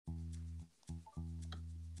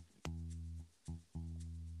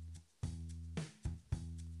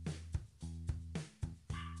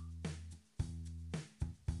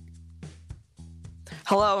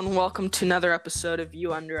Hello and welcome to another episode of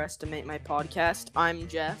You Underestimate My Podcast. I'm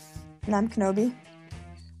Jeff. And I'm Kenobi.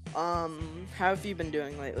 How have you been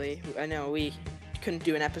doing lately? I know we couldn't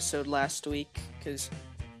do an episode last week because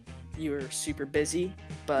you were super busy,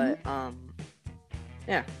 but,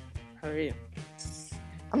 yeah. How are you?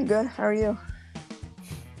 I'm good. How are you?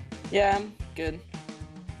 Yeah, I'm good.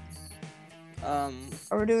 Are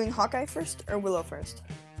we doing Hawkeye first or Willow first?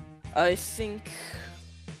 I think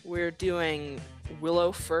we're doing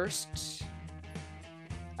Willow first.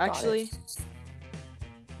 Actually,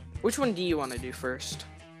 which one do you want to do first?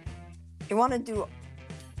 You want to do...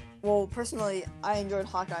 Well, personally, I enjoyed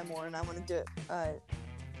Hawkeye more, and I want to do it... I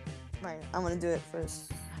want to do it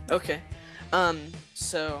first. Okay.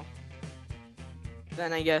 So...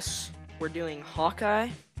 Then I guess we're doing Hawkeye.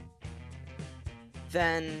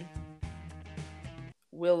 Then...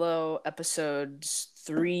 Willow episodes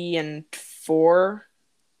 3 and 4.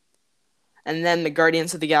 And then the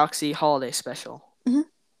Guardians of the Galaxy holiday special. Mm-hmm.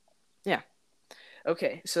 Yeah.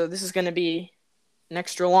 Okay, so this is going to be an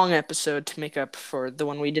extra long episode to make up for the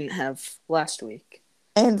one we didn't have last week.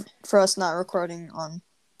 And for us not recording on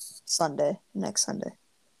next Sunday.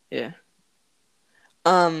 Yeah.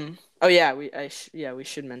 Oh yeah, we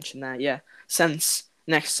should mention that. Yeah, since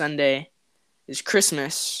next Sunday is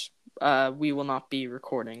Christmas, we will not be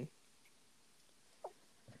recording.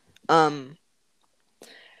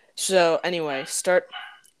 So anyway,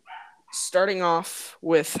 starting off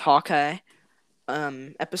with Hawkeye,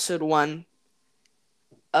 episode 1.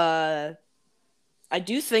 I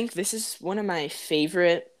do think this is one of my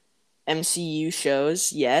favorite MCU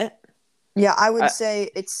shows yet. Yeah, I would say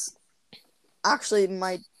it's actually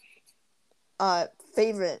my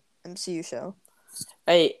favorite MCU show.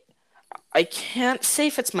 I can't say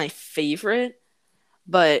if it's my favorite,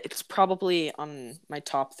 but it's probably on my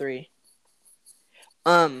top 3.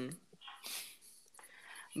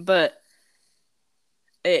 But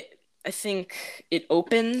I think it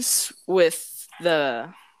opens with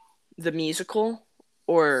the musical,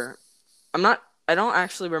 or I don't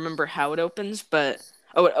actually remember how it opens, but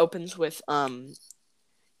it opens with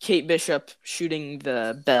Kate Bishop shooting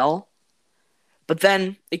the bell. But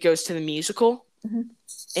then it goes to the musical. Mm-hmm.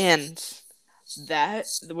 And that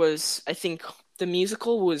was, I think, the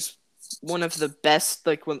musical was one of the best,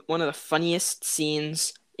 like one of the funniest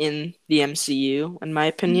scenes in the MCU, in my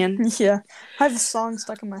opinion. Yeah, I have a song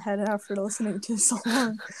stuck in my head after listening to it so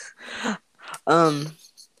long.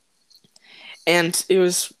 And it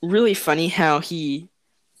was really funny how the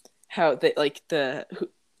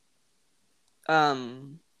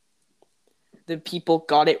people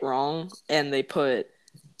got it wrong, and they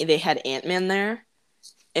had Ant-Man there,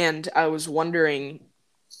 and I was wondering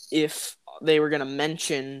if they were gonna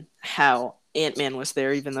mention how Ant-Man was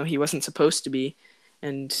there, even though he wasn't supposed to be,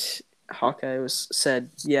 and Hawkeye said,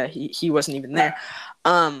 yeah, he wasn't even there.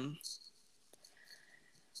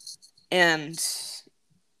 And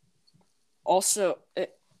also,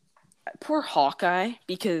 poor Hawkeye,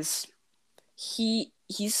 because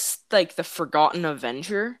he's like the forgotten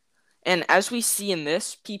Avenger, and as we see in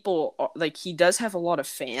this, people like, he does have a lot of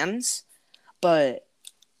fans, but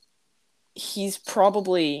he's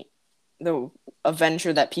probably the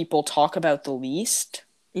Avenger that people talk about the least.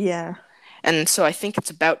 Yeah. And so I think it's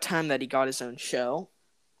about time that he got his own show.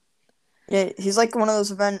 Yeah, he's like one of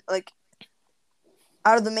those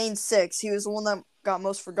out of the main 6, he was the one that got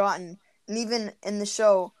most forgotten. And even in the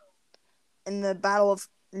show, in the Battle of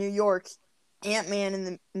New York, Ant-Man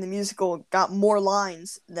in the musical got more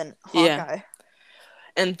lines than Hawkeye. Yeah.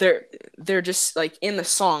 And they're just like, in the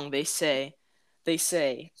song they say they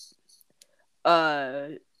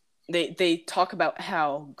talk about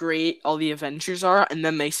how great all the Avengers are, and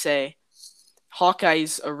then they say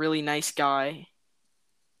Hawkeye's a really nice guy,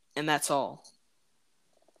 and that's all.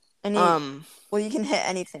 And well, you can hit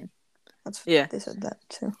anything. They said that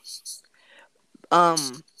too.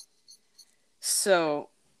 So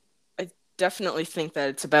I definitely think that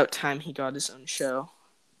it's about time he got his own show.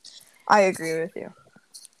 I agree with you.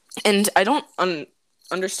 And I don't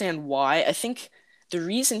understand why. I think the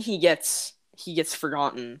reason he gets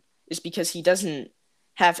forgotten is because he doesn't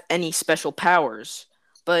have any special powers,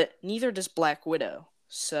 but neither does Black Widow.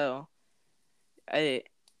 So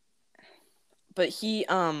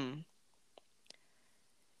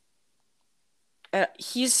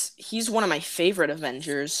he's one of my favorite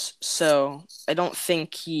Avengers, so I don't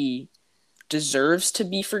think he deserves to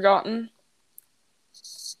be forgotten.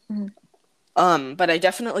 Mm-hmm. But I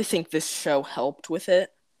definitely think this show helped with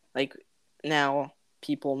it. Like, now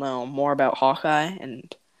people know more about Hawkeye,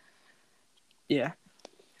 and yeah.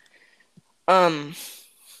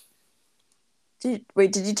 Did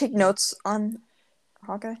you take notes on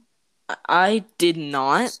Hawkeye? I did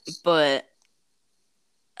not, but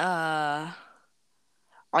uh,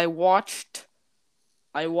 I watched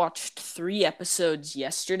I watched 3 episodes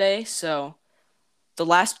yesterday, so the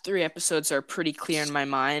last 3 episodes are pretty clear in my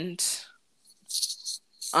mind.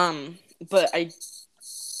 But I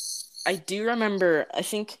do remember. I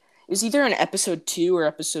think it was either in episode 2 or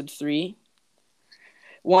episode 3.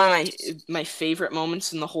 One of my favorite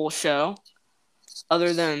moments in the whole show,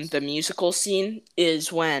 other than the musical scene,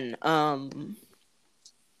 is when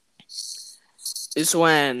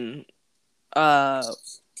uh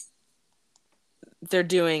they're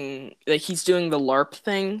doing like he's doing the LARP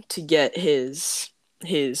thing to get his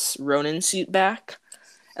Ronin suit back,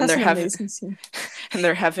 and That's they're an having amazing scene. and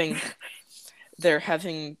they're having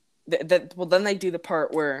that. Well, then they do the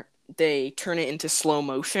part where they turn it into slow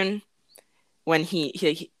motion when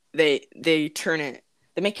they turn it.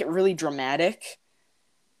 They make it really dramatic,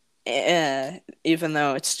 even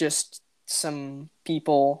though it's just some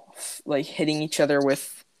people like hitting each other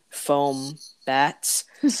with foam bats.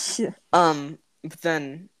 Yeah. But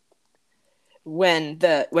then when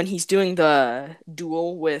he's doing the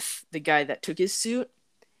duel with the guy that took his suit,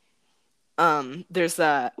 there's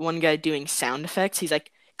that one guy doing sound effects. He's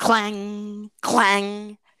like clang,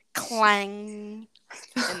 clang, clang,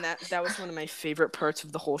 and that was one of my favorite parts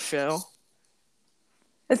of the whole show.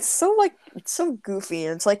 It's so goofy,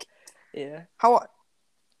 and it's like Yeah. how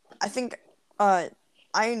I think I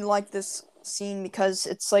like this scene because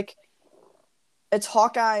it's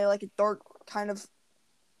Hawkeye, like a dark kind of,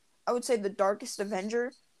 I would say, the darkest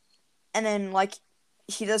Avenger, and then like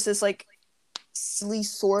he does this like silly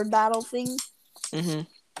sword battle thing Mm-hmm.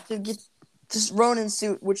 to get this Ronin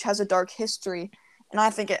suit, which has a dark history, and I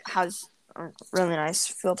think it has a really nice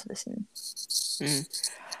feel to the scene.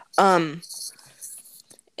 Um,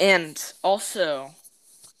 and also,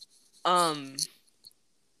 um,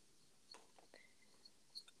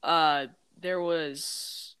 there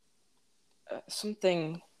was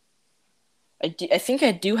something. I think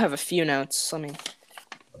I do have a few notes. Let me.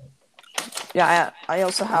 Yeah, I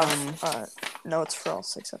also have notes for all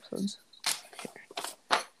 6 episodes.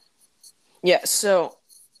 Yeah, so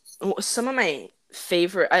some of my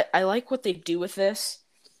favorite. I like what they do with this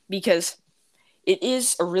because it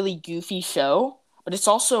is a really goofy show, but it's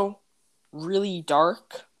also really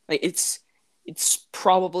dark. Like it's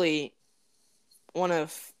probably one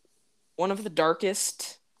of the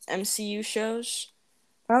darkest MCU shows.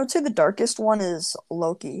 I would say the darkest one is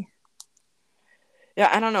Loki. Yeah,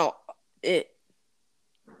 I don't know. It's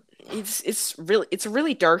a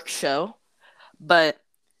really dark show, but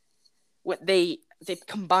what they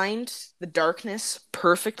combined the darkness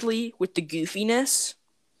perfectly with the goofiness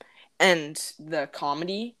and the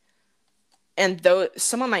comedy. And though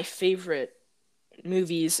some of my favorite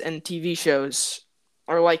movies and TV shows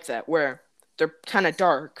are like that, where they're kind of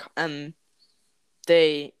dark and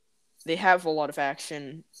they they have a lot of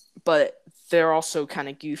action, but they're also kind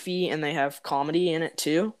of goofy and they have comedy in it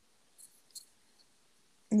too.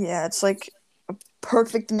 Yeah, it's like a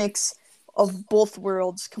perfect mix of both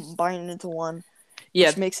worlds combined into one, Yeah,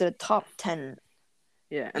 which makes it a top 10,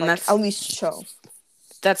 yeah, and like, at least show.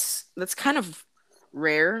 that's kind of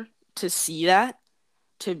rare to see that,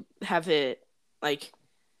 to have it like,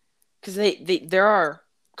 because there are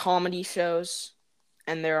comedy shows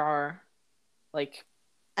and there are like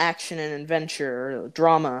action and adventure or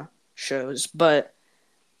drama shows,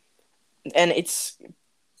 and it's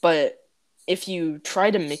but if you try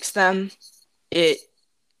to mix them, it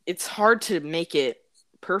it's hard to make it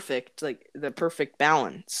perfect, like the perfect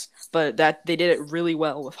balance. But that they did it really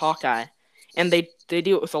well with Hawkeye, and they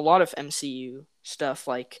do it with a lot of MCU stuff,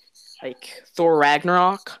 like Thor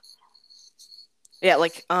Ragnarok. Yeah,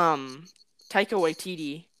 like Taika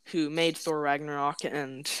Waititi, who made Thor Ragnarok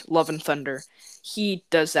and Love and Thunder, he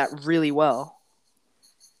does that really well.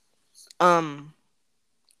 Um,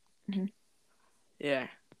 Mhm. yeah.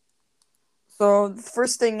 So the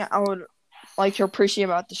first thing I would like to appreciate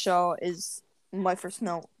about the show is my first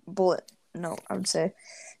bullet note, I would say,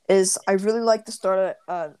 is I really like the start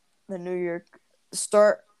of the New York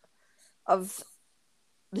start of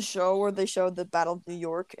the show where they showed the Battle of New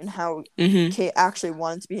York and how Mhm. Kate actually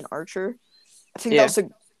wanted to be an archer. I think that Yeah. was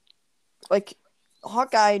like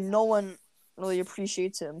Hawkeye. No one really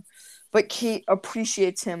appreciates him, but Kate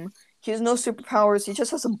appreciates him. He has no superpowers. He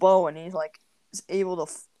just has a bow, and he's like is able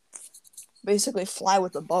to basically fly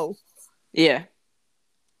with a bow. Yeah.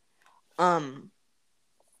 Um.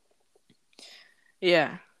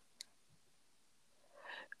 Yeah.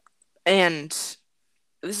 And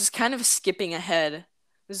this is kind of skipping ahead.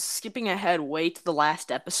 This is skipping ahead way to the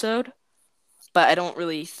last episode, but I don't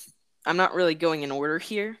really. I'm not really going in order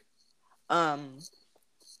here. Um,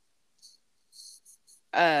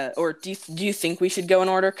 or do you think we should go in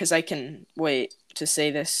order? Because I can wait to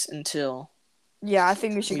say this until Yeah, I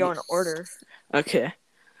think we should go we. in order. Okay.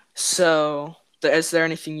 So, is there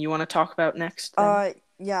anything you want to talk about next then?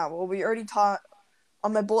 Yeah. Well, we already taught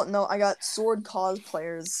on my bullet note. I got sword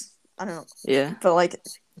cosplayers. I don't know, Yeah. but like,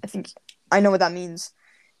 I think I know what that means.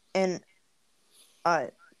 And uh,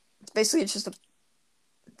 basically, it's just a.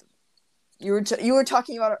 You were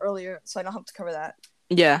talking about it earlier, so I don't have to cover that.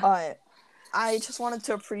 Yeah. I just wanted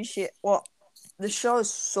to appreciate. Well, the show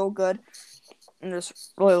is so good, and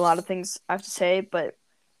there's really a lot of things I have to say, but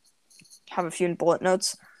have a few bullet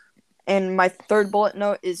notes. And my third bullet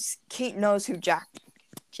note is Kate knows who Jack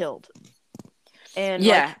killed, and like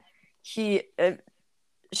Yeah. he,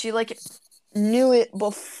 she like knew it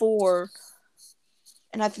before,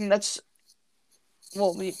 and I think that's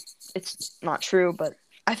it's not true, but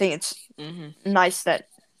I think it's nice that.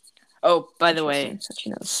 Oh, by the way, Interesting that she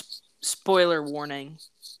knows. spoiler warning.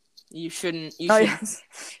 You shouldn't. You Oh should.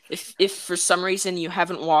 yes. If for some reason you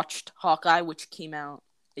haven't watched Hawkeye, which came out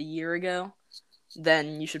a year ago,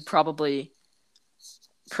 then you should probably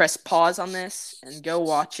press pause on this and go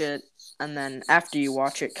watch it, and then after you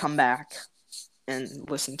watch it, come back and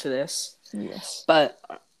listen to this. Yes. But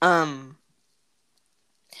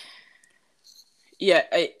yeah,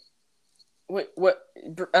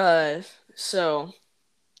 so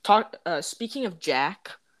talk. Speaking of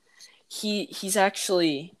Jack, he's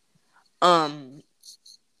actually um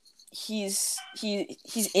he's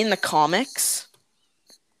in the comics,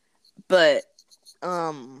 but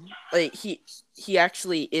like he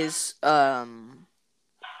actually is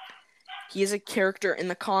he is a character in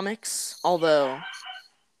the comics, although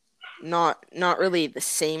not really the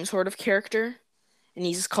same sort of character, and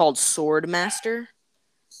he's called Sword Master.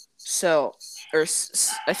 So, or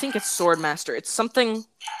I think it's Sword Master. It's something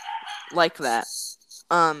like that.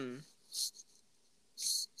 Um,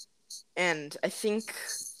 and I think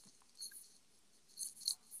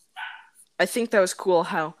that was cool.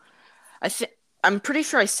 How I'm pretty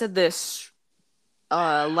sure I said this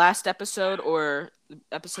last episode or the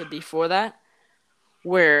episode before that,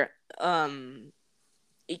 where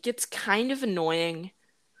it gets kind of annoying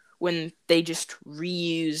when they just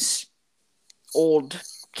reuse old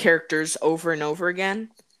characters over and over again,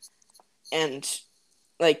 and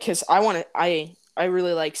like because I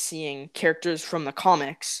really like seeing characters from the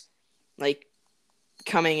comics like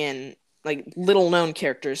coming in, like little known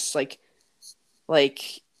characters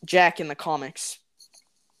like Jack in the comics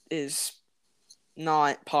is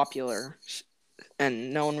not popular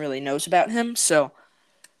and no one really knows about him, so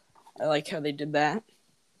I like how they did that.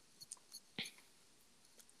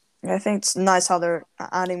 I think it's nice how they're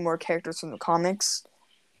adding more characters from the comics.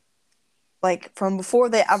 Like from before,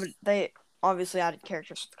 they obviously added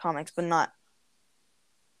characters from the comics, but not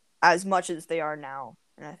as much as they are now.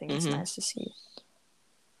 And I think it's nice to see.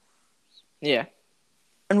 Yeah.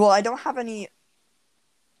 And well, I don't have any.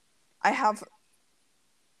 I have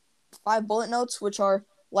 5 bullet notes, which are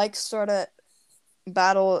like start at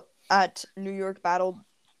battle at New York Battle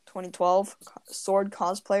 2012. Sword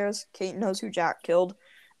cosplayers. Kate knows who Jack killed.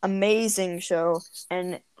 Amazing show.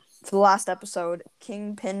 And for the last episode,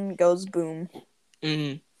 Kingpin goes boom.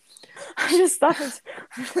 Mm-hmm. I just thought it was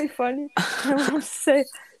really funny. I want to say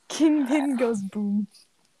Kingpin goes boom.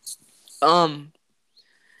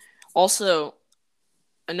 Also,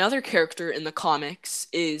 another character in the comics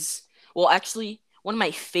is, well, actually, one of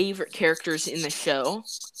my favorite characters in the show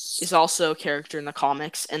is also a character in the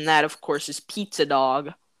comics, and that, of course, is Pizza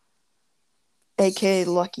Dog. A.K.A.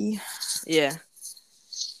 Lucky. Yeah.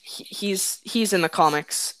 He's in the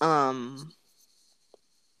comics. I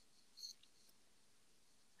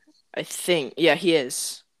think. Yeah, he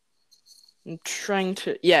is. I'm trying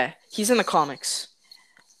to. Yeah, he's in the comics.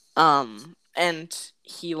 And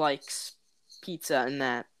he likes pizza and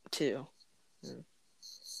that too.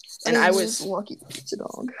 And I was Lucky Pizza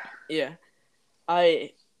Dog. Yeah.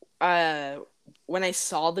 I when I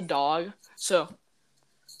saw the dog, so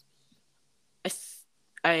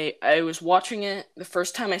I was watching it the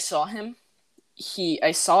first time I saw him.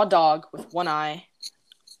 I saw a dog with one eye,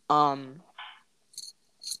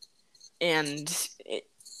 and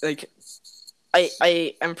like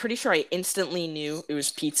I'm pretty sure I instantly knew it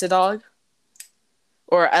was Pizza Dog,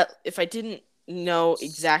 or if I didn't know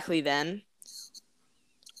exactly then,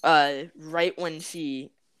 right when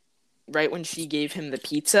she gave him the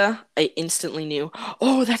pizza, I instantly knew,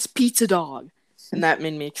 oh, that's Pizza Dog, and that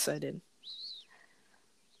made me excited.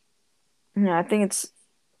 Yeah, I think it's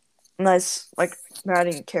nice, like,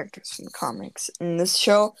 adding characters from the comics. And this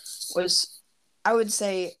show was, I would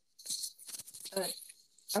say, I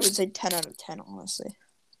would say 10 out of 10, honestly.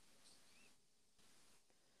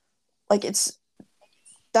 Like, it's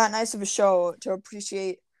that nice of a show to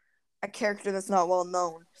appreciate a character that's not well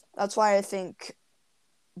known. That's why I think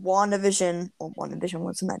WandaVision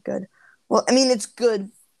wasn't that good. Well, I mean, it's good,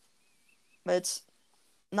 but it's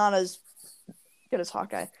not as good as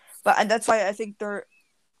Hawkeye. But that's why I think they're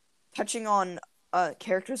touching on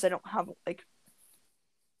characters that don't have like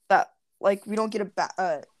that. Like, we don't get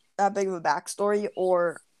that big of a backstory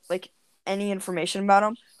or like any information about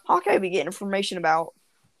him. Hawkeye we get information about,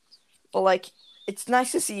 but like it's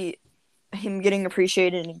nice to see him getting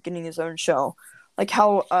appreciated and getting his own show. Like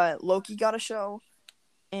how Loki got a show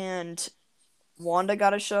and Wanda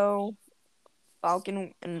got a show,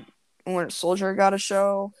 Falcon and Winter Soldier got a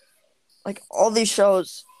show. Like all these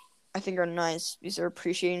shows I think are nice because they're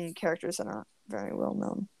appreciating characters that aren't very well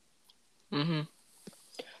known. Mm-hmm.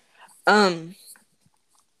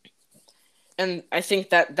 And I think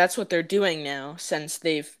that's what they're doing now, since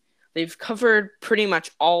they've covered pretty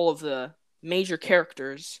much all of the major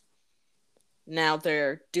characters. Now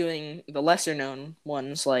they're doing the lesser known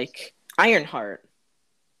ones like Ironheart.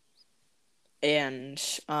 And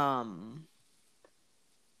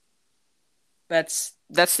that's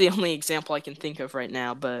the only example I can think of right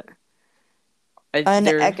now, but And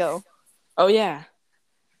Echo. Oh yeah.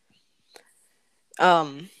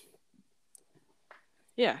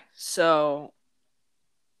 Yeah, so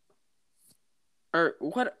or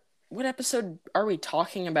what episode are we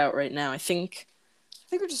talking about right now? I think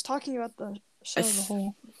we're just talking about the show as a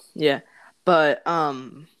whole. Yeah. But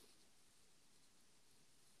can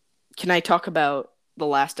I talk about the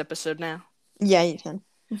last episode now? Yeah, you can.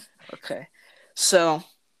 Okay. So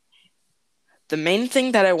the main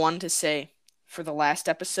thing that I wanted to say for the last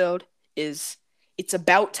episode is it's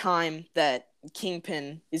about time that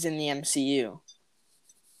Kingpin is in the MCU.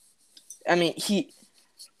 I mean,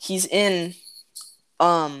 he's in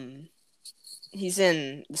the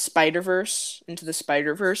Spider-Verse, Into the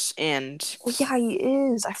Spider-Verse, and oh yeah, he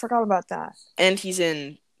is. I forgot about that. And he's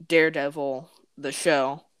in Daredevil, the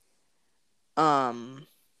show.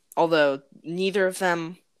 Although neither of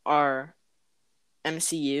them are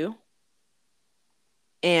MCU.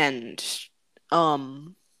 And I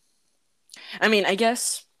mean, I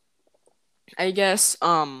guess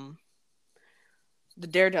the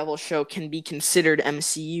Daredevil show can be considered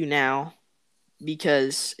MCU now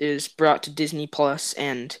because it was brought to Disney Plus,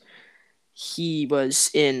 and he was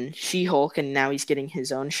in She-Hulk, and now he's getting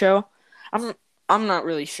his own show. I'm not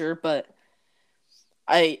really sure, but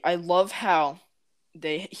I love how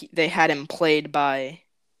they had him played by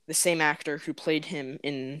the same actor who played him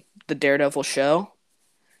in the Daredevil show.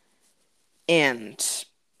 And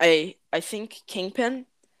I think Kingpin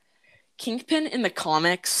in the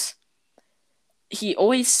comics, he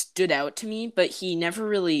always stood out to me, but he never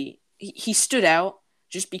really he stood out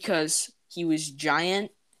just because he was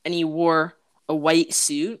giant and he wore a white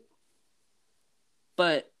suit.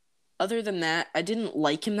 But other than that, I didn't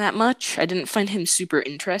like him that much. I didn't find him super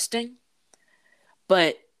interesting.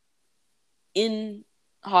 But in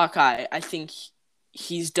Hawkeye, I think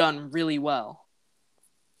he's done really well.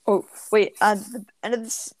 Oh, wait, at the end of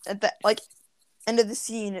end of the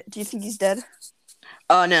scene, do you think he's dead?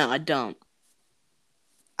 No, I don't.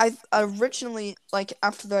 I originally,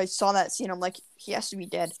 after I saw that scene, I'm like, he has to be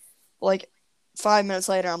dead. But, 5 minutes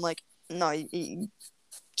later, I'm like, no, he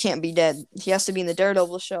can't be dead. He has to be in the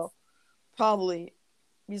Daredevil show. Probably.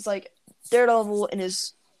 He's Daredevil in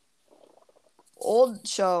his old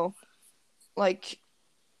show,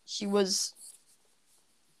 he was,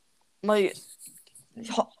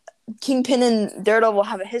 Kingpin and Daredevil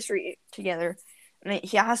have a history together, and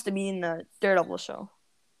he has to be in the Daredevil show.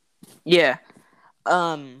 Yeah.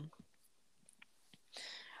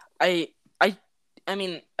 I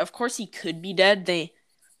mean, of course he could be dead.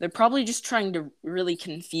 They're probably just trying to really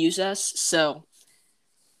confuse us. So,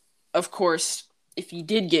 of course, if he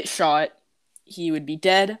did get shot, he would be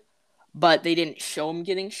dead, but they didn't show him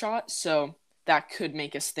getting shot, so that could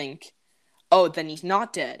make us think, oh, then he's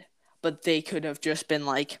not dead. But they could have just been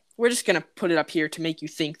like, we're just going to put it up here to make you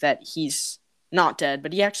think that he's not dead,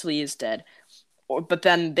 but he actually is dead. But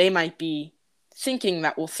then they might be thinking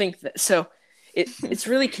that we'll think that. So it's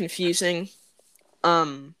really confusing.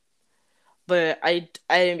 But I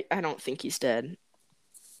don't think he's dead.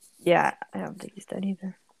 Yeah, I don't think he's dead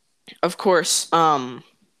either. Of course,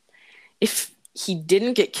 if he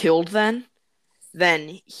didn't get killed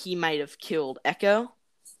then he might have killed Echo,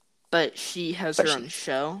 but she has her own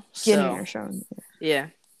show. Getting her show. Yeah.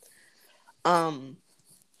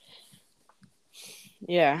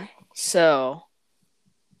 Yeah. So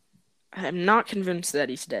I'm not convinced that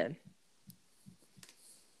he's dead.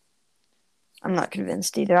 I'm not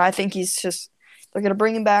convinced either. I think they're gonna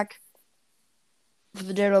bring him back for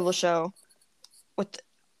the Daredevil show.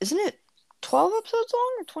 Isn't it 12 episodes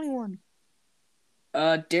long or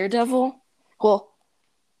 21? Daredevil. Well,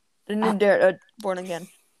 The new I, Born Again.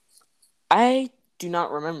 I do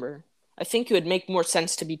not remember. I think it would make more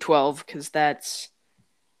sense to be 12 because that's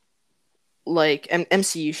like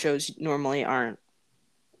MCU shows normally aren't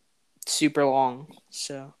super long.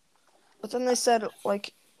 So, But then they said,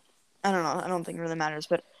 like, I don't know. I don't think it really matters.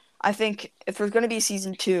 But I think if there's going to be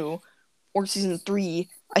season 2 or season 3,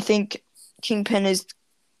 I think Kingpin has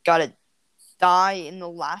got to die in the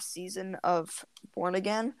last season of Born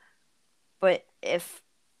Again. But if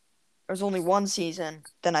there's only one season,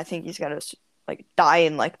 then I think he's got to like die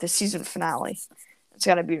in like the season finale. It's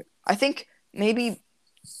got to be. I think maybe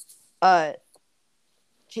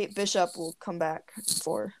Kate Bishop will come back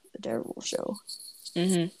for the Daredevil show.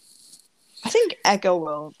 mm-hmm. I think Echo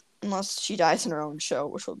will, unless she dies in her own show,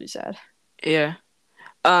 which will be sad. Yeah.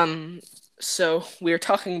 So we were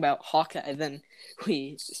talking about Hawkeye, then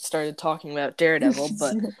we started talking about Daredevil,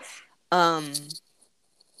 but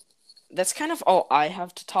that's kind of all I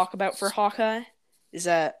have to talk about for Hawkeye. Is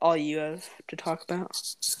that all you have to talk about?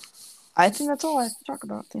 I think that's all I have to talk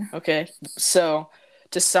about. Yeah. Okay. So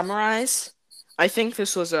to summarize, I think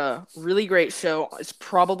this was a really great show. It's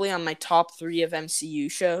probably on my top 3 of MCU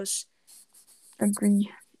shows. Agree.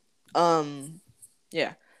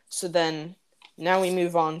 Yeah. So then now we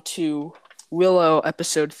move on to Willow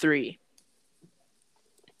episode 3.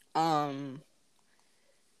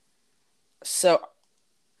 So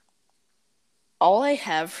all I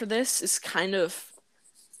have for this is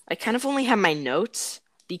I kind of only have my notes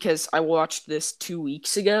because I watched this 2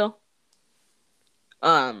 weeks ago.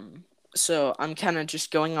 So I'm kind of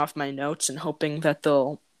just going off my notes and hoping that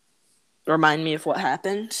they'll remind me of what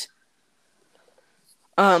happened.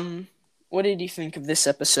 What did you think of this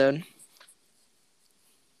episode?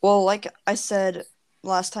 Well, like I said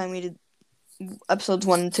last time we did episodes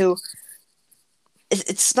 1 and 2,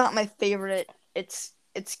 it's not my favorite. It's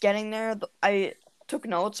getting there. I took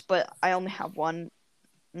notes, but I only have one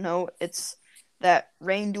note. It's that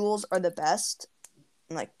rain duels are the best.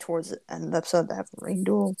 And like towards the end of the episode, they have a rain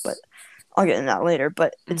duel, but I'll get into that later.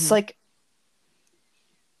 But it's like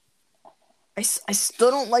I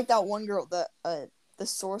still don't like that one girl, the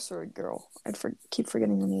sorcerer girl. Keep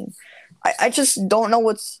forgetting her name. I just don't know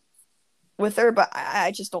what's with her, but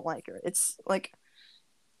I just don't like her. It's like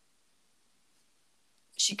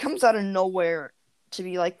she comes out of nowhere to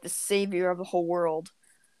be like the savior of the whole world,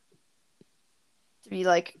 to be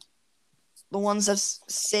like the ones that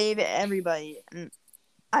save everybody, and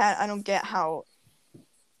I don't get how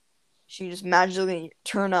she just magically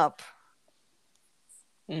turn up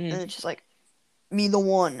and it's just like me the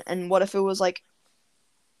one. And what if it was like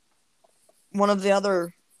one of the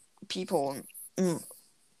other people? I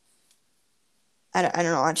don't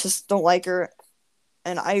know. I just don't like her,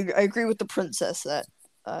 and I agree with the princess that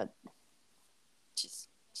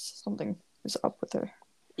something is up with her.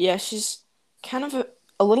 Yeah, she's kind of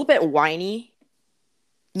a little bit whiny.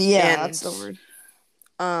 Yeah, that's the word.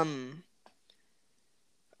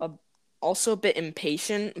 Also a bit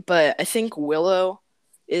impatient, but I think Willow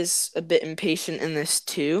is a bit impatient in this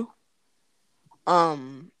too.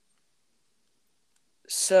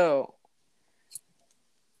 So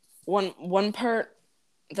one part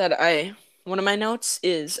that one of my notes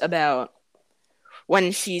is about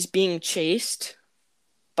when she's being chased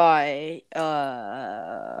by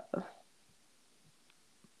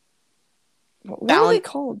what are they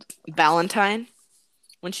called? Valentine,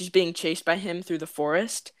 when she's being chased by him through the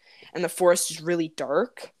forest, and the forest is really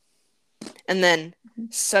dark, and then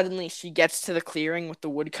suddenly she gets to the clearing with the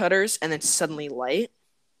woodcutters, and it's suddenly light,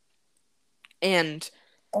 and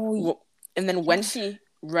then when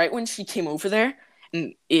she came over there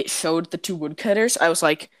and it showed the 2 woodcutters, I was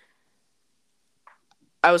like,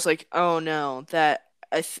 oh no, that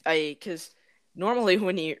because normally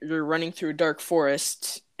when you're running through a dark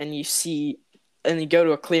forest and you go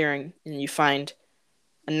to a clearing and you find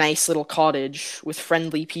a nice little cottage with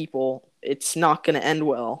friendly people, it's not going to end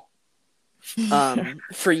well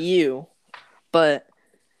for you. But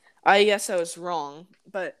I guess I was wrong.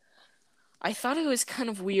 But I thought it was kind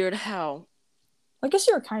of weird how... I guess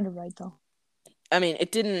you were kind of right, though. I mean,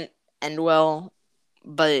 it didn't end well,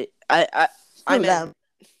 but I meant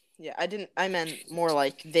more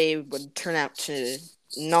like they would turn out to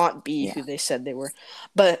not be who they said they were.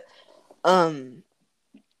 But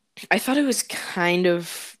I thought it was kind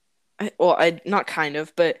of, not kind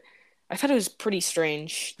of, but I thought it was pretty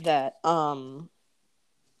strange that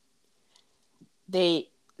they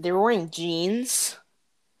were wearing jeans,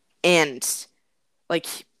 and like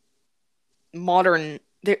modern.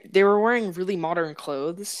 They were wearing really modern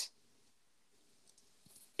clothes,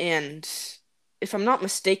 and if I'm not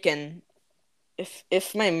mistaken,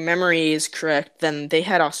 if my memory is correct, then they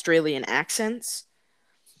had Australian accents,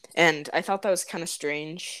 and I thought that was kind of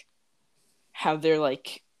strange how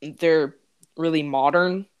they're really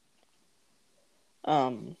modern,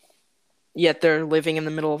 yet they're living in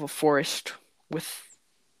the middle of a forest with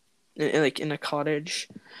like in a cottage.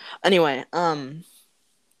 Anyway, I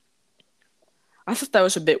thought that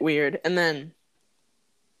was a bit weird. And then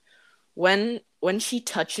when she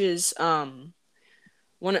touches one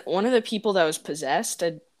of the people that was possessed,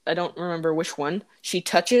 I don't remember which one. She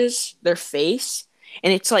touches their face,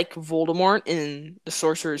 and it's like Voldemort in the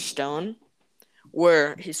Sorcerer's Stone,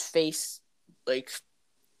 where his face, like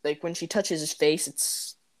when she touches his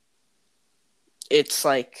face, it's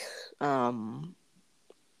like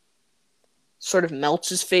sort of melts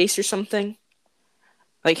his face or something.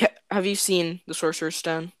 Like, have you seen the Sorcerer's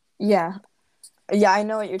Stone? Yeah. Yeah, I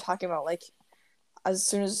know what you're talking about. Like, as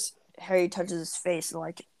soon as Harry touches his face, it,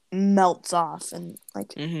 like, melts off and, like,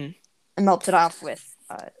 Mm-hmm. it melted off with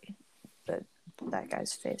that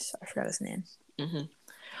guy's face. I forgot his name. Mm-hmm.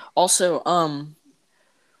 Also,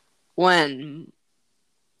 when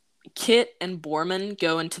Kit and Borman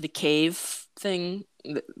go into the cave thing,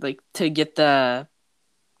 like to get the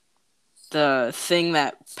thing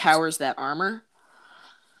that powers that armor,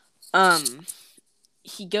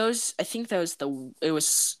 he goes. I think that was it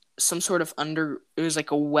was some sort of it was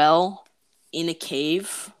like a well in a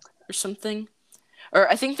cave or something, or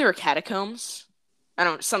I think there were catacombs. I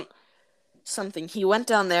don't know, something. He went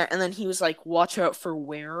down there and then he was like, "Watch out for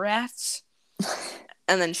were-rats,"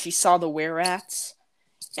 and then she saw the were-rats.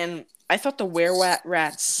 And I thought the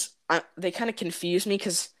were-rats, they kind of confused me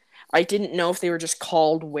because I didn't know if they were just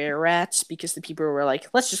called were-rats because the people were like,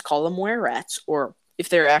 let's just call them were-rats, or if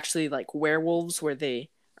they're actually like werewolves where they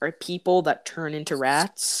are people that turn into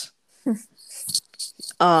rats.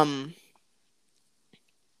 And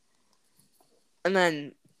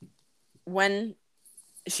then when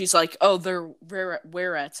she's like, oh, they're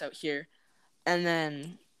were-rats out here, and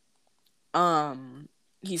then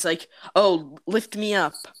he's like, oh, lift me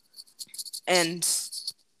up. And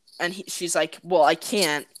she's like, well, I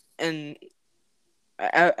can't. And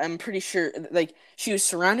I'm pretty sure, like, she was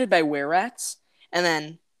surrounded by were-rats. And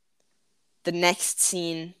then the next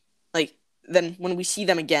scene, like, then when we see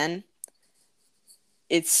them again,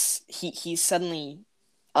 it's he's suddenly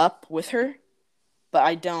up with her. But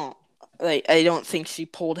I don't think she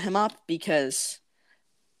pulled him up because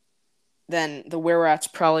then the were-rats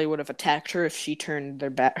probably would have attacked her if she turned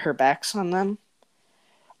her backs on them.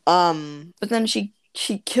 But then she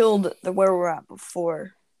killed the were-rat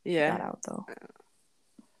before Yeah. got out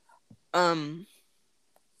though.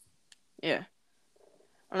 Yeah.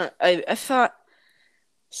 I thought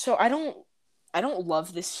so. I don't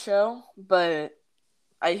love this show, but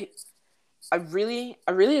I really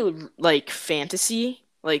like fantasy.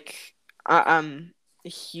 Like I'm a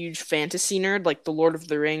huge fantasy nerd, like the Lord of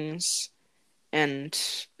the Rings and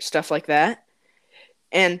stuff like that.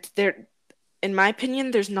 And in my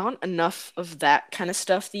opinion, there's not enough of that kind of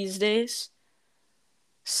stuff these days.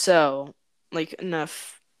 So, like,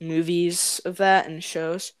 enough movies of that and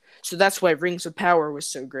shows. So that's why Rings of Power was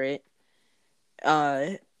so great.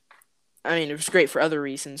 I mean, it was great for other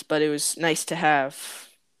reasons, but it was nice to have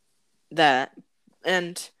that.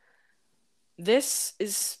 And this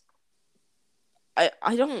is,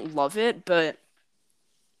 I don't love it, but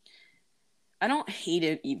I don't hate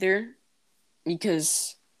it either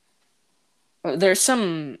because there's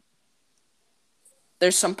some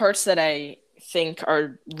parts that I think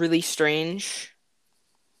are really strange,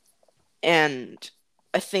 and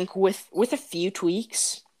I think with a few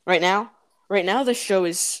tweaks right now the show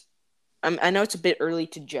is I know it's a bit early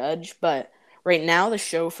to judge, but right now the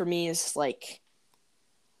show for me is like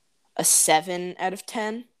a 7 out of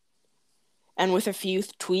 10, and with a few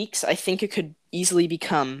tweaks I think it could easily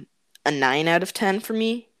become a 9 out of 10 for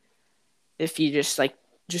me if you just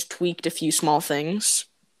tweaked a few small things.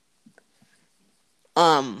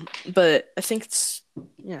 But I think it's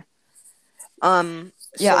yeah. Yeah,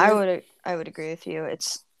 So I would agree with you.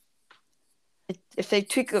 If they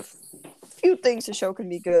tweak a few things, the show can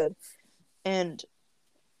be good, and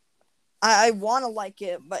I want to like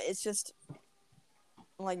it, but it's just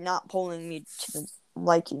like not pulling me to the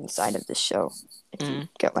liking side of the show. If you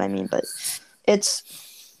get what I mean, but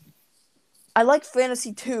I like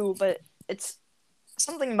fantasy too, but it's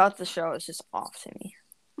something about the show is just off to me.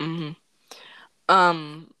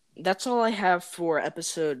 That's all I have for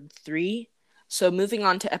episode 3. So moving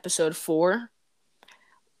on to episode 4.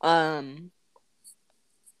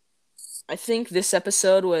 I think this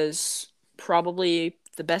episode was probably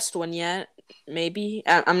the best one yet. Maybe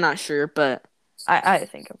I'm not sure, but I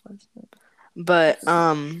think it was.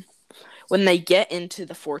 when they get into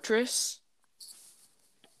the fortress,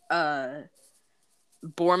 uh,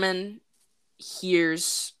 Borman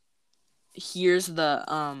hears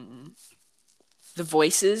the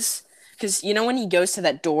voices, because you know when he goes to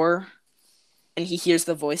that door and he hears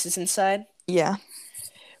the voices inside. Yeah.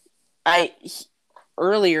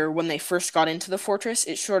 Earlier when they first got into the fortress,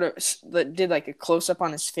 it sort of did like a close up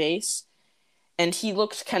on his face, and he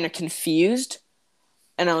looked kind of confused.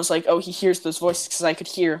 And I was like, oh, he hears those voices, because I could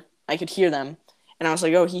hear them, and I was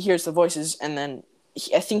like, oh, he hears the voices, and then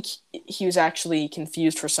I think he was actually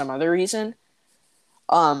confused for some other reason.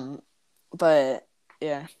 But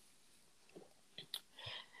yeah.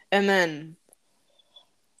 And then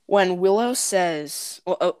when Willow says,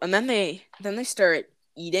 well, oh, and then they start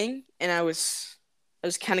eating, and I was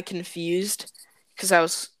kind of confused,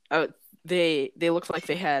 because they looked like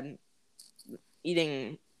they had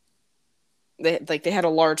eating. They had a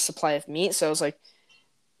large supply of meat, so I was like,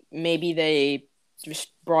 maybe they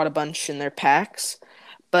just brought a bunch in their packs.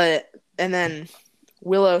 And then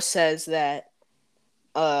Willow says that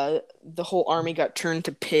the whole army got turned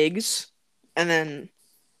to pigs, and then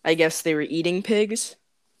I guess they were eating pigs.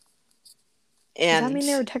 Does that mean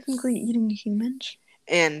they were technically eating humans?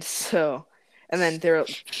 And then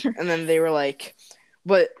they were like,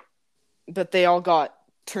 but they all got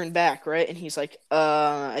turned back, right? And he's like,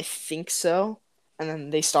 I think so. And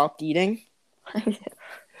then they stopped eating.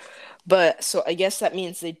 But so I guess that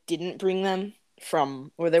means they didn't bring them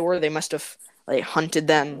from where they were. They must have like hunted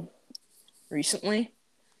them recently.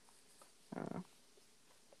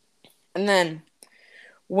 And then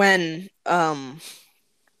when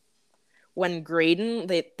Graydon,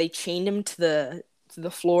 they chained him to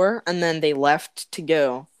the floor, and then they left to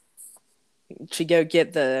go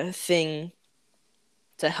get the thing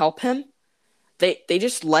to help him. They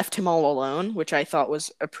just left him all alone, which I thought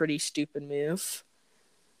was a pretty stupid move.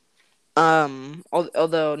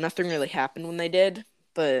 Although nothing really happened when they did,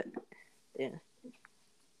 but yeah.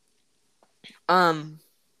 And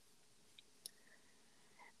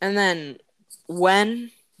then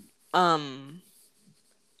when I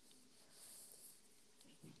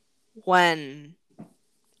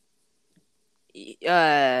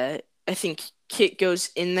think Kit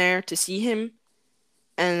goes in there to see him,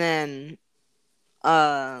 and then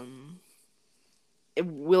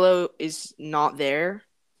Willow is not there,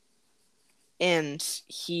 and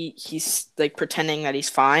he's like pretending that he's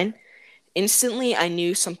fine. Instantly, I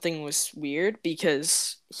knew something was weird,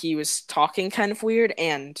 because he was talking kind of weird,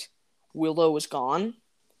 and Willow was gone.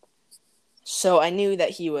 So I knew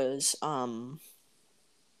that he was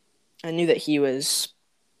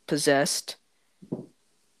possessed.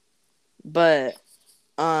 But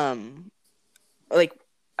like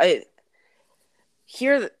I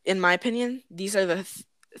here, in my opinion, these are the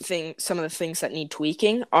some of the things that need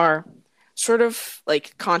tweaking are sort of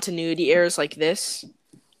like continuity errors like this,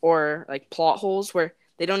 or like plot holes where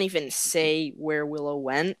they don't even say where Willow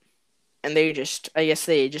went, and I guess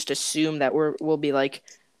they just assume that we'll be like,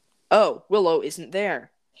 oh, Willow isn't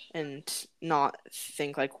there, and not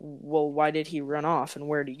think like, well, why did he run off and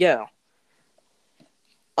where did he go?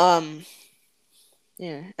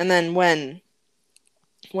 Yeah, and then when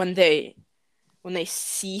they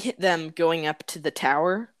see them going up to the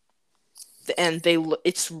tower, and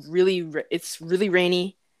it's really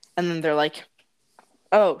rainy, and then they're like,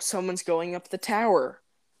 oh, someone's going up the tower,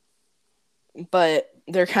 but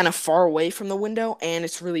they're kind of far away from the window, and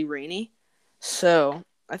it's really rainy. So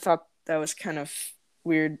I thought that was kind of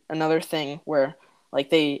weird. Another thing where like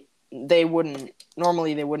they wouldn't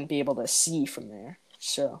be able to see from there.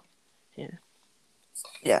 So yeah,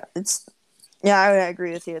 I would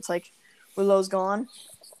agree with you. It's like Willow's gone.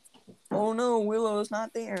 Oh no, Willow's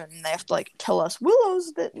not there, and they have to like tell us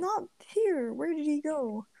Willow's not here. Where did he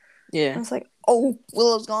go? Yeah, and it's like, oh,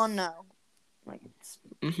 Willow's gone now. Like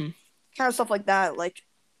kind of stuff like that. Like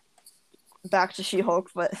back to She-Hulk,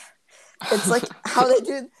 but it's like how they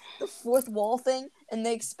do the fourth wall thing, and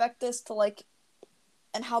they expect us to like,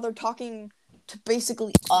 and how they're talking to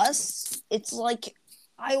basically us. It's like,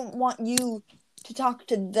 I want you to talk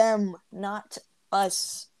to them, not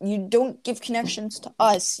us. You don't give connections to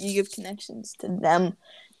us, you give connections to them.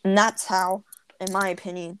 And that's how, in my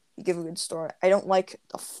opinion, you give a good story. I don't like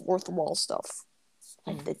the fourth wall stuff.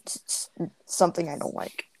 It's something I don't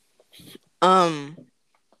like.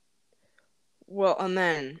 Well, and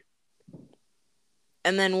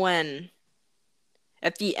then when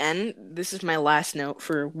at the end, this is my last note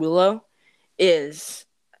for Willow, is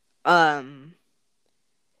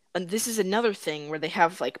and this is another thing where they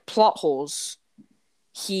have like plot holes.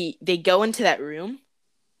 They go into that room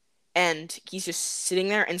and he's just sitting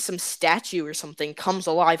there and some statue or something comes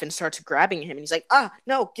alive and starts grabbing him and he's like, "Ah,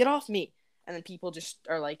 no, get off me." And then people just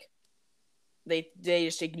are like they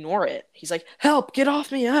just ignore it. He's like, "Help, get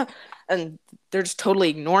off me." Ah. And they're just totally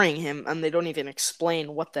ignoring him and they don't even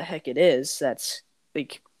explain what the heck it is that's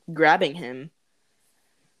like grabbing him.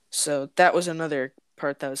 So that was another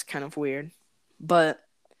part that was kind of weird. But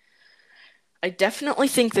I definitely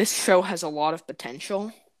think this show has a lot of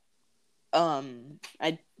potential.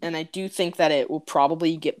 I do think that it will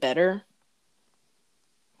probably get better.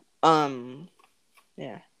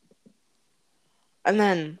 Yeah. And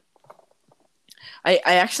then I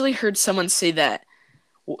actually heard someone say that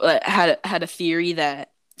had a theory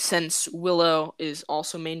that since Willow is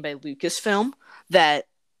also made by Lucasfilm, that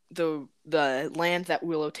the land that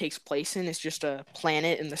Willow takes place in is just a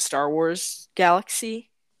planet in the Star Wars galaxy.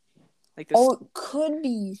 Like this. Oh, it could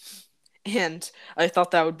be. And I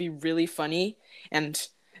thought that would be really funny, and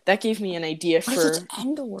that gave me an idea for. It's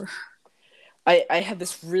Endor. I had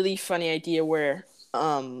this really funny idea where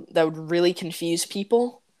that would really confuse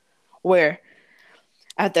people, where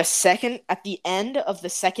at the end of the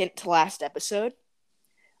second to last episode,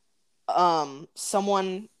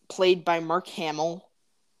 someone played by Mark Hamill,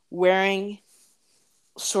 wearing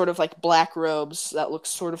sort of like black robes that look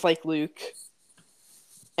sort of like Luke,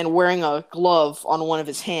 and wearing a glove on one of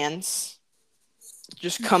his hands,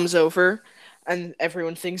 just comes over, and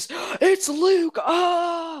everyone thinks, "It's Luke!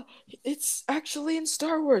 Ah! It's actually in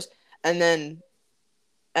Star Wars!" And then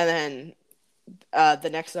the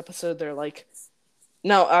next episode, they're like,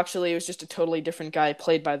 "No, actually, it was just a totally different guy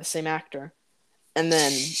played by the same actor." And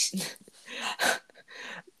then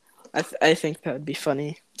I think that would be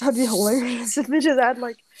funny. That'd be hilarious if they just had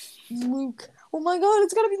like Luke. Oh my god,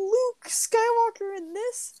 it's gotta be Luke Skywalker in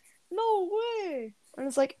this? No way. And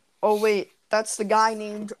it's like, oh wait, that's the guy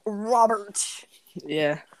named Robert.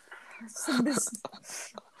 Yeah.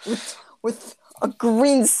 with a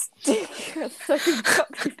green stick.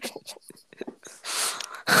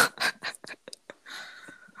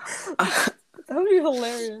 That'd be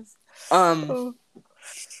hilarious.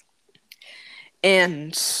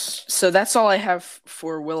 And so that's all I have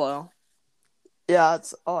for Willow. Yeah,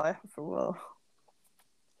 that's all I have for Willow.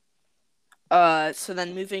 So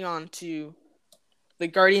then moving on to the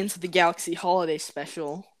Guardians of the Galaxy holiday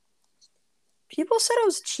special. People said it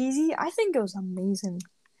was cheesy. I think it was amazing.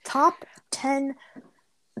 Top 10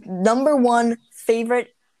 number 1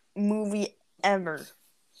 favorite movie ever.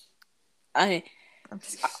 I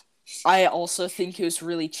also think it was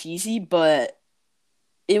really cheesy, but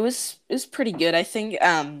it was pretty good. I think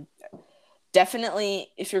definitely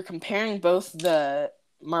if you're comparing both the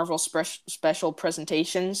Marvel special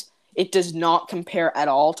presentations, it does not compare at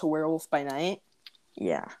all to Werewolf by Night.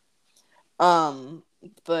 Yeah.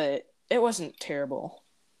 But it wasn't terrible.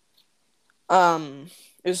 It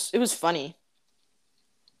was funny.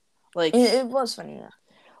 Like it was funny, yeah.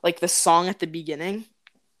 Like the song at the beginning,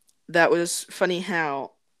 that was funny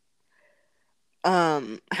how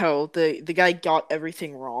the guy got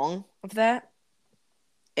everything wrong of that.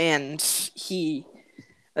 And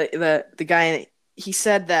the guy, he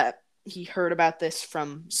said that he heard about this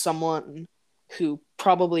from someone who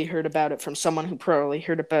probably heard about it from someone who probably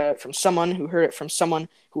heard about it from someone who heard it from someone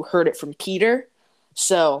who heard it from Peter.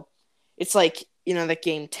 So it's like, you know, that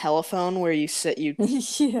game Telephone where you sit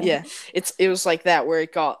yeah. It was like that, where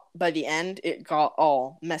it got, by the end, it got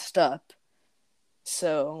all messed up.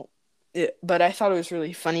 So but I thought it was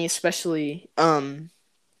really funny, especially there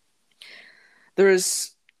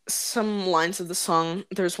was some lines of the song.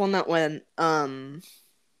 There's one that went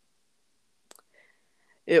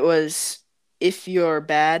it was, "If you're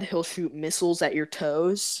bad, he'll shoot missiles at your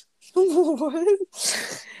toes." What?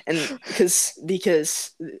 And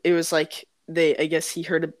because it was like, I guess he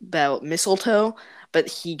heard about mistletoe, but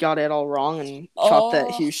he got it all wrong and thought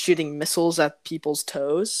that he was shooting missiles at people's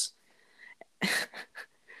toes.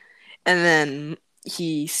 And then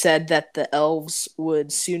he said that the elves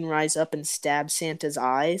would soon rise up and stab Santa's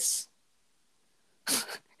eyes.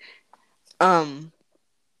 And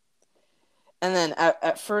then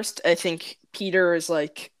at first, I think Peter is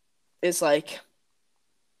like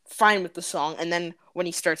fine with the song, and then when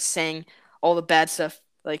he starts saying all the bad stuff,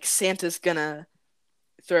 like Santa's gonna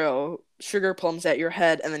throw sugar plums at your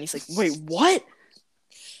head, and then he's like, "Wait, what?"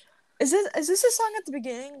 Is this a song at the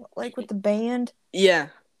beginning, like with the band? Yeah.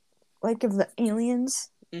 Like of the aliens?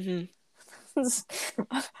 Mm-hmm.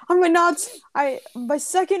 On my notes, my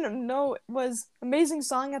second note was amazing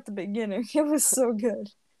song at the beginning. It was so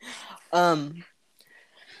good. And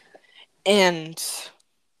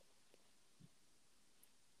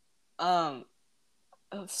Um,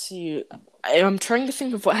 let's see. I'm trying to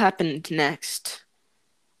think of what happened next.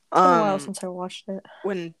 It's been a while since I watched it.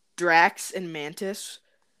 When Drax and Mantis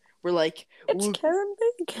were like, It's Kevin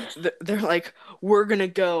Bacon. they're like, we're gonna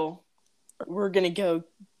go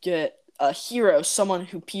get a hero, someone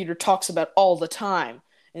who Peter talks about all the time,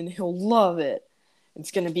 and he'll love it.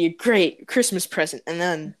 It's gonna be a great Christmas present. And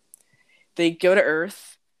then they go to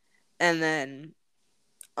Earth, and then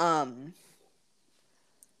that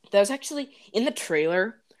was actually in the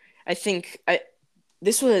trailer. I think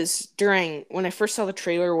this was during when I first saw the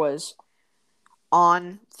trailer was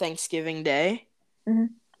on Thanksgiving Day. Mm-hmm.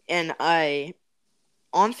 And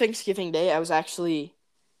on Thanksgiving Day I was actually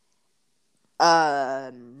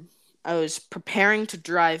I was preparing to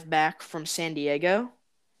drive back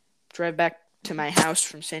to my house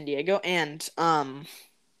from San Diego, and I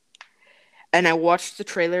watched the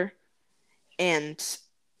trailer, and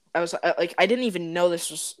I was like, I didn't even know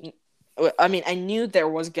this was. I mean, I knew there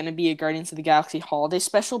was going to be a Guardians of the Galaxy holiday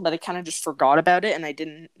special, but I kind of just forgot about it, and I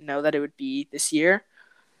didn't know that it would be this year.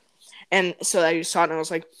 And so I just saw it, and I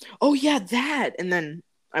was like, "Oh yeah, that!" And then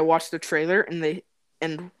I watched the trailer, and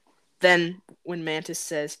then when Mantis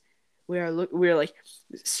says, we're like,"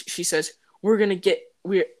 she says, we're gonna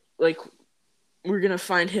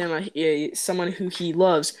find him someone who he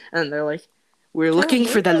loves," and they're like, "We're looking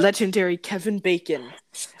for the legendary Kevin Bacon,"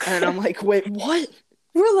 and I'm like, "Wait, what?"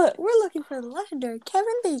 We're looking for the legendary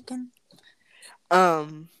Kevin Bacon.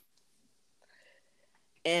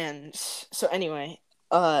 And so anyway,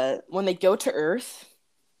 when they go to Earth,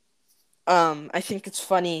 I think it's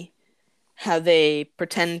funny how they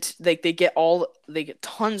pretend like they get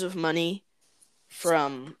tons of money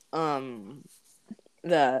from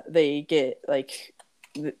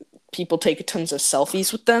people take tons of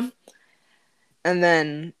selfies with them, and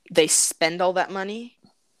then they spend all that money.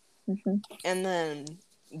 Mm-hmm. And then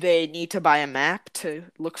they need to buy a map to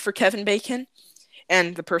look for Kevin Bacon,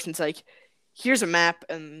 and the person's like, "Here's a map,"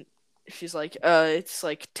 and she's like, "It's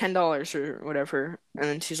like $10 or whatever," and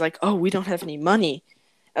then she's like, "Oh, we don't have any money,"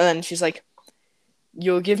 and then she's like,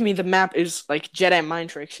 "You'll give me the map," is like Jedi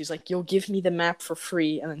mind trick. She's like, "You'll give me the map for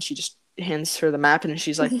free," and then she just hands her the map, and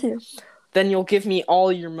she's like, "Then you'll give me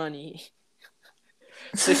all your money."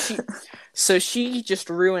 So she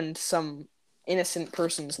just ruined some innocent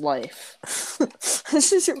person's life.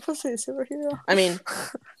 She's supposed to be a superhero. I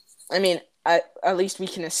mean, at least we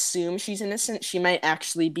can assume she's innocent. She might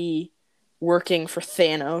actually be working for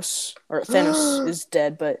Thanos, or Thanos is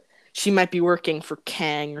dead, but she might be working for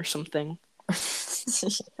Kang or something.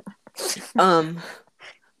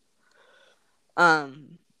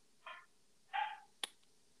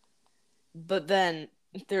 But then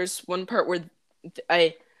there's one part where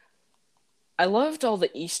I loved all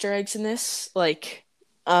the Easter eggs in this. Like,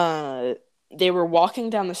 they were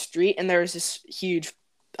walking down the street, and there was this huge,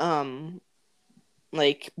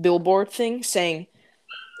 like, billboard thing saying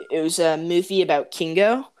it was a movie about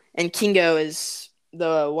Kingo, and Kingo is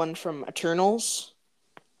the one from Eternals.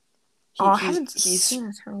 He's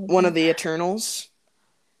one of the Eternals.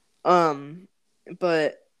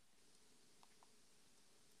 But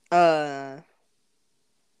I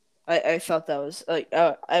thought that was like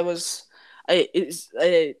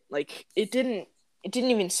it didn't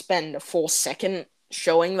even spend a full second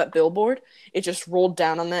showing that billboard. It just rolled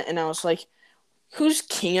down on that, and I was like, "Who's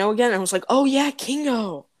Kingo again?" And I was like, "Oh yeah,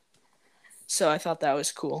 Kingo." So I thought that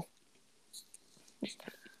was cool.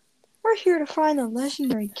 We're here to find the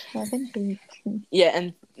legendary Kevin Bacon. Yeah,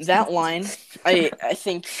 and that line I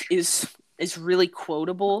think is really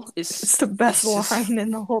quotable. It's the best line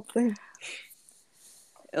in the whole thing.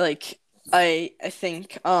 Like, I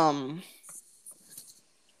think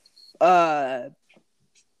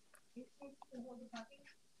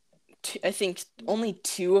I think only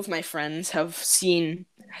 2 of my friends have seen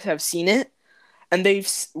it, and they've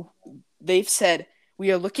said,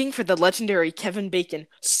 "We are looking for the legendary Kevin Bacon"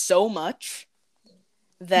 so much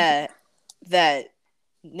that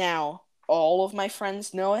now all of my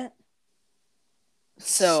friends know it.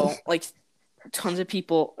 So, like, tons of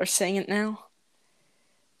people are saying it now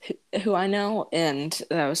who I know, and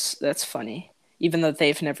that's funny. Even though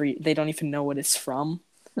they don't even know what it's from.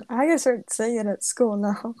 I gotta start saying it at school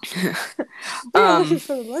now. We're looking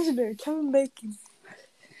for the legendary Kevin Bacon.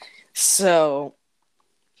 So,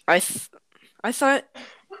 I thought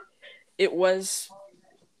it was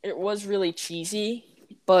really cheesy,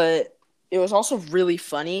 but it was also really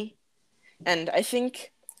funny. And I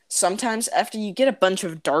think sometimes after you get a bunch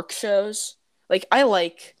of dark shows, like I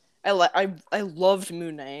loved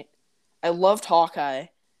Moon Knight, I loved Hawkeye,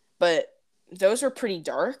 but those are pretty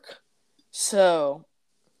dark. So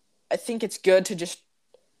I think it's good to just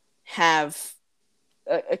have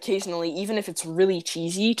occasionally, even if it's really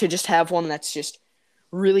cheesy, to just have one that's just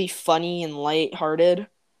really funny and lighthearted,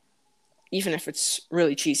 even if it's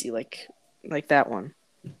really cheesy, like that one.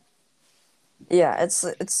 Yeah, it's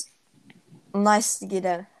nice to get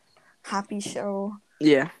a happy show.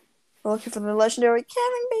 Yeah. We're looking for the legendary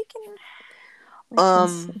Kevin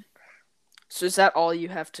Bacon. So is that all you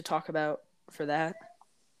have to talk about for that?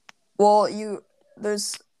 Well,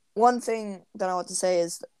 there's one thing that I want to say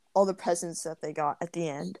is all the presents that they got at the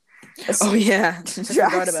end. Oh yeah, I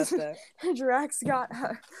forgot about that. Drax got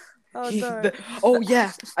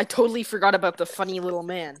yeah, I totally forgot about the funny little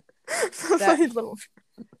man.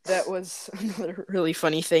 That was another really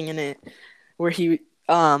funny thing in it, where he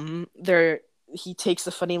takes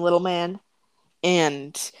the funny little man,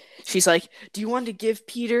 and she's like, "Do you want to give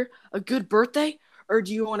Peter a good birthday, or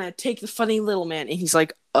do you want to take the funny little man?" And he's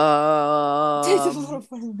like, take the little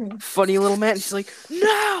funny little man. And she's like,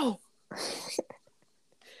 "No."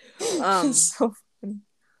 It's so funny.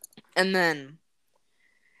 And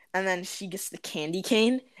then she gets the candy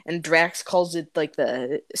cane, and Drax calls it like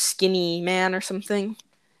the skinny man or something.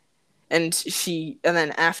 And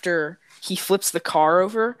then after he flips the car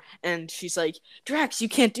over, and she's like, "Drax, you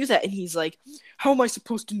can't do that." And he's like, "How am I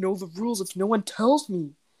supposed to know the rules if no one tells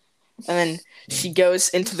me?" And then she goes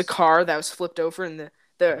into the car that was flipped over, and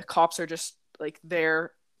the cops are just like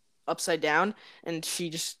there upside down, and she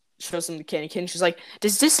just shows them the candy cane. She's like,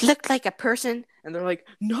 "Does this look like a person?" And they're like,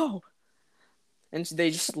 "No." And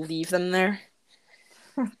they just leave them there.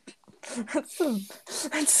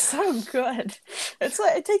 That's so good. It's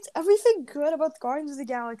like it takes everything good about the Guardians of the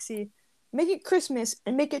Galaxy, make it Christmas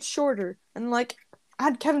and make it shorter, and like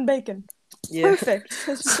add Kevin Bacon. Yeah. Perfect.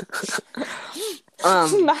 It's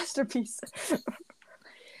a masterpiece.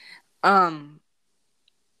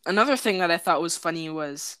 Another thing that I thought was funny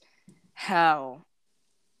was how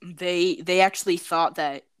they actually thought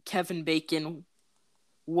that Kevin Bacon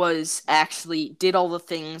did all the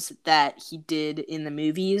things that he did in the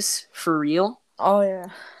movies for real. Oh yeah.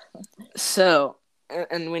 So,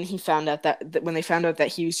 and when they found out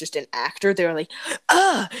that he was just an actor, they were like,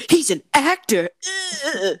 he's an actor."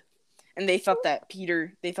 And they thought that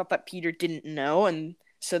Peter didn't know, and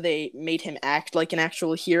so they made him act like an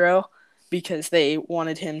actual hero because they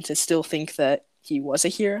wanted him to still think that he was a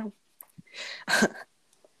hero.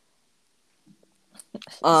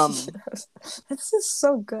 This is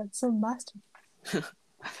so good, so master.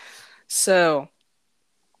 So,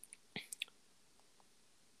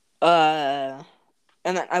 and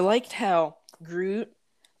then I liked how Groot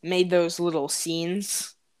made those little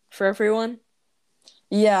scenes for everyone.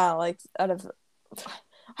 Yeah, like out of,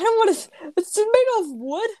 I don't want to. It's made of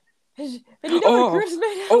wood, and you know what Groot's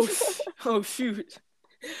made of. Oh shoot!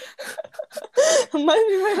 It might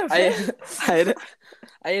be made of.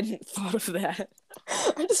 I hadn't thought of that.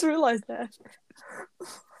 I just realized that.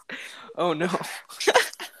 Oh no.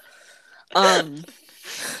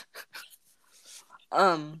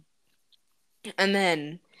 And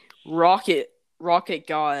then Rocket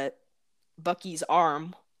got Bucky's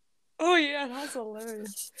arm. Oh yeah, that's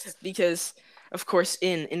hilarious. Because, of course,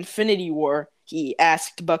 in Infinity War, he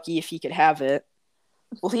asked Bucky if he could have it.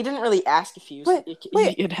 Well, he didn't really ask if he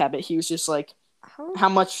could have it. He was just like, "How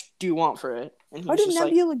much do you want for it?" And how did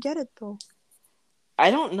Nebula get it though? I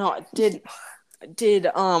don't know. Did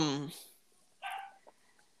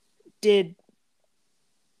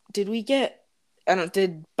we get? I don't.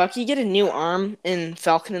 Did Bucky get a new arm in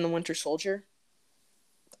Falcon and the Winter Soldier?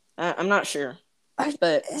 I'm not sure,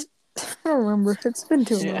 but I don't remember. It's been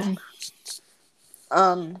too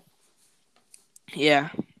long. Yeah.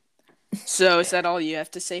 So is that all you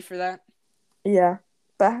have to say for that? Yeah.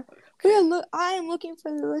 But I am looking for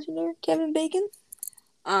the legendary Kevin Bacon.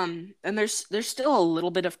 And there's still a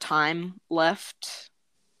little bit of time left.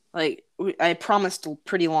 Like, I promised a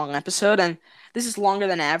pretty long episode, and this is longer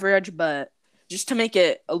than average, but just to make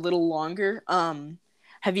it a little longer,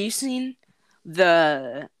 have you seen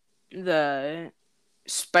the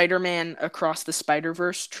Spider-Man Across the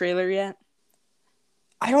Spider-Verse trailer yet?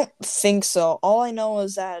 I don't think so. All I know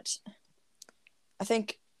is that I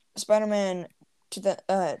think Spider-Man to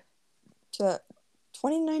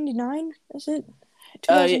 2099, is it?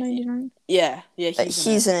 2099? Yeah,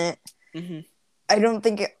 he's in it. Mm-hmm. I don't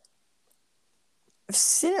think I've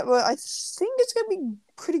seen it, but I think it's gonna be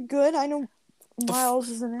pretty good. I know Miles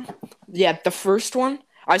is in it. Yeah, the first one,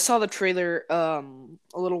 I saw the trailer a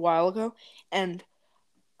little while ago, and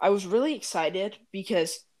I was really excited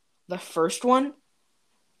because the first one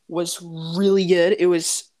was really good. It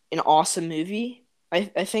was an awesome movie. I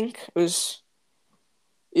think it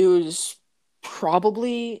was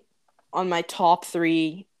probably on my top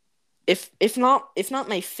 3 if not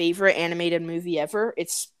my favorite animated movie ever,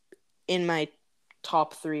 it's in my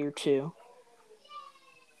top 3 or 2.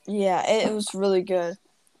 Yeah, it was really good.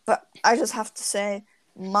 But I just have to say,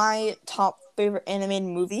 my top favorite animated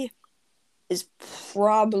movie is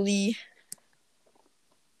probably,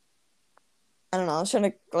 I don't know, I was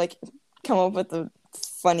trying to like come up with a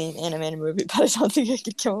funny animated movie, but I don't think I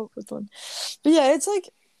could come up with one. But yeah, it's like,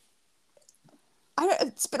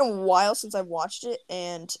 it's been a while since I've watched it,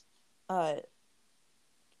 and I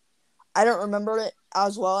don't remember it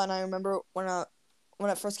as well. And I remember when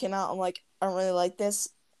it first came out, I'm like, I don't really like this,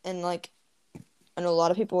 and like, I know a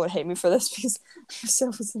lot of people would hate me for this because I said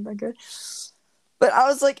it wasn't that good. But I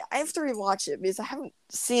was like, I have to rewatch it because I haven't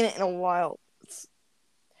seen it in a while.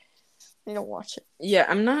 I need to watch it. Yeah,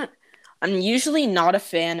 I'm usually not a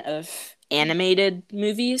fan of animated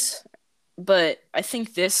movies, but I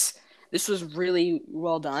think this was really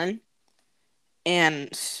well done,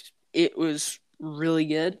 and it was really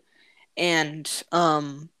good. And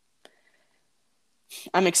I'm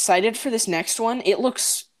excited for this next one. It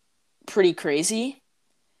looks pretty crazy,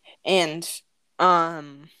 and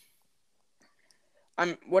one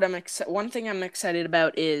thing I'm excited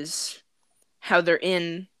about is how they're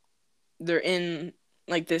in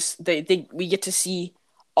like this. We get to see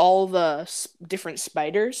all the different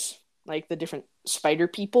spiders, like the different spider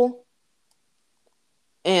people,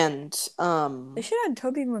 and They should have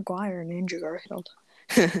Tobey Maguire and Andrew Garfield.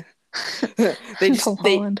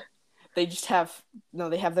 they just have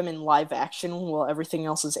they have them in live action while everything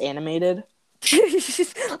else is animated. That'd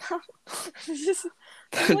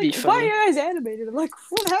be funny. Why are you guys animated? I'm like,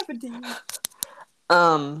 what happened to you?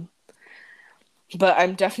 But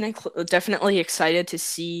I'm definitely excited to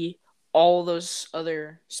see all those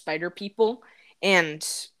other spider people, and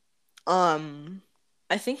I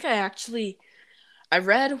think I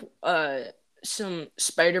read some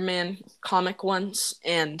Spider-Man comic once,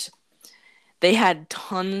 and they had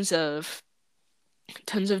tons of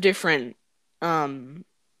different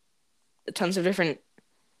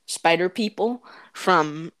spider people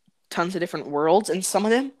from tons of different worlds, and some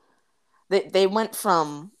of them they went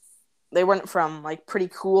from like pretty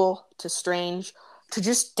cool to strange to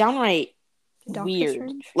just downright weird.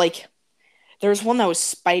 Strange? Like there was one that was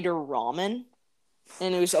spider ramen,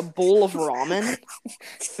 and it was a bowl of ramen.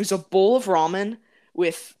 It was a bowl of ramen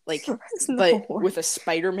with like with a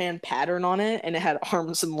Spider-Man pattern on it, and it had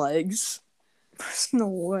arms and legs. There's no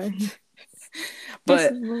way.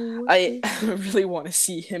 But I really want to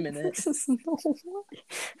see him in it. There's no way.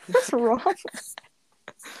 What's wrong?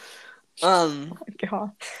 Oh my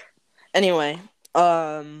god. Anyway,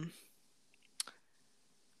 I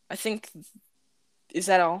think, is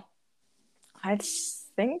that all? I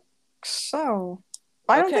think so.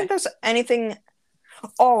 I don't think there's anything.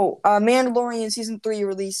 Oh, Mandalorian season 3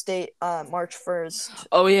 release date, March 1st.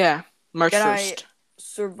 Oh yeah, March 1st.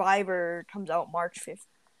 Survivor comes out March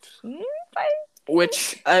 15th.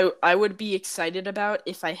 Which I would be excited about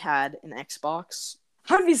if I had an Xbox.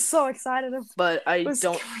 I'd be so excited. But I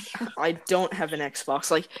don't have an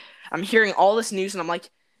Xbox. Like, I'm hearing all this news, and I'm like,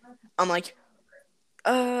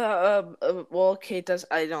 well, okay,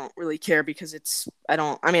 I don't really care because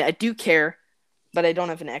I do care, but I don't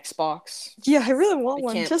have an Xbox. Yeah, I really want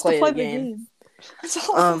one just to play the game. That's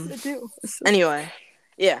all I have to do. Anyway,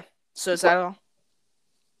 yeah. So is that all?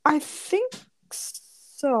 I think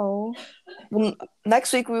so. Well,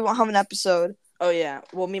 next week we won't have an episode. Oh yeah.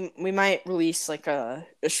 Well, we might release like a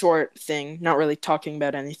short thing, not really talking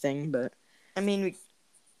about anything, but I mean,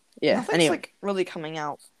 nothing's like really coming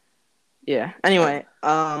out. Yeah. Anyway,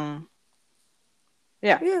 yeah.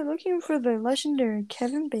 We are looking for the legendary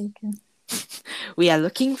Kevin Bacon. We are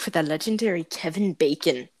looking for the legendary Kevin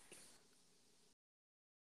Bacon.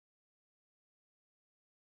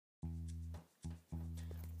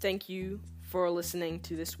 Thank you for listening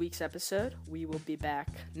to this week's episode. We will be back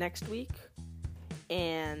next week.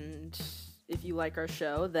 And if you like our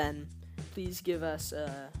show, then please give us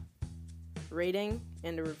a rating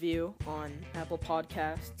and a review on Apple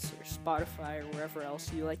Podcasts or Spotify or wherever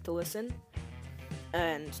else you like to listen.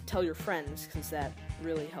 And tell your friends, because that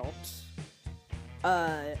really helps.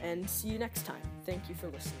 And see you next time. Thank you for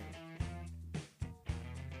listening.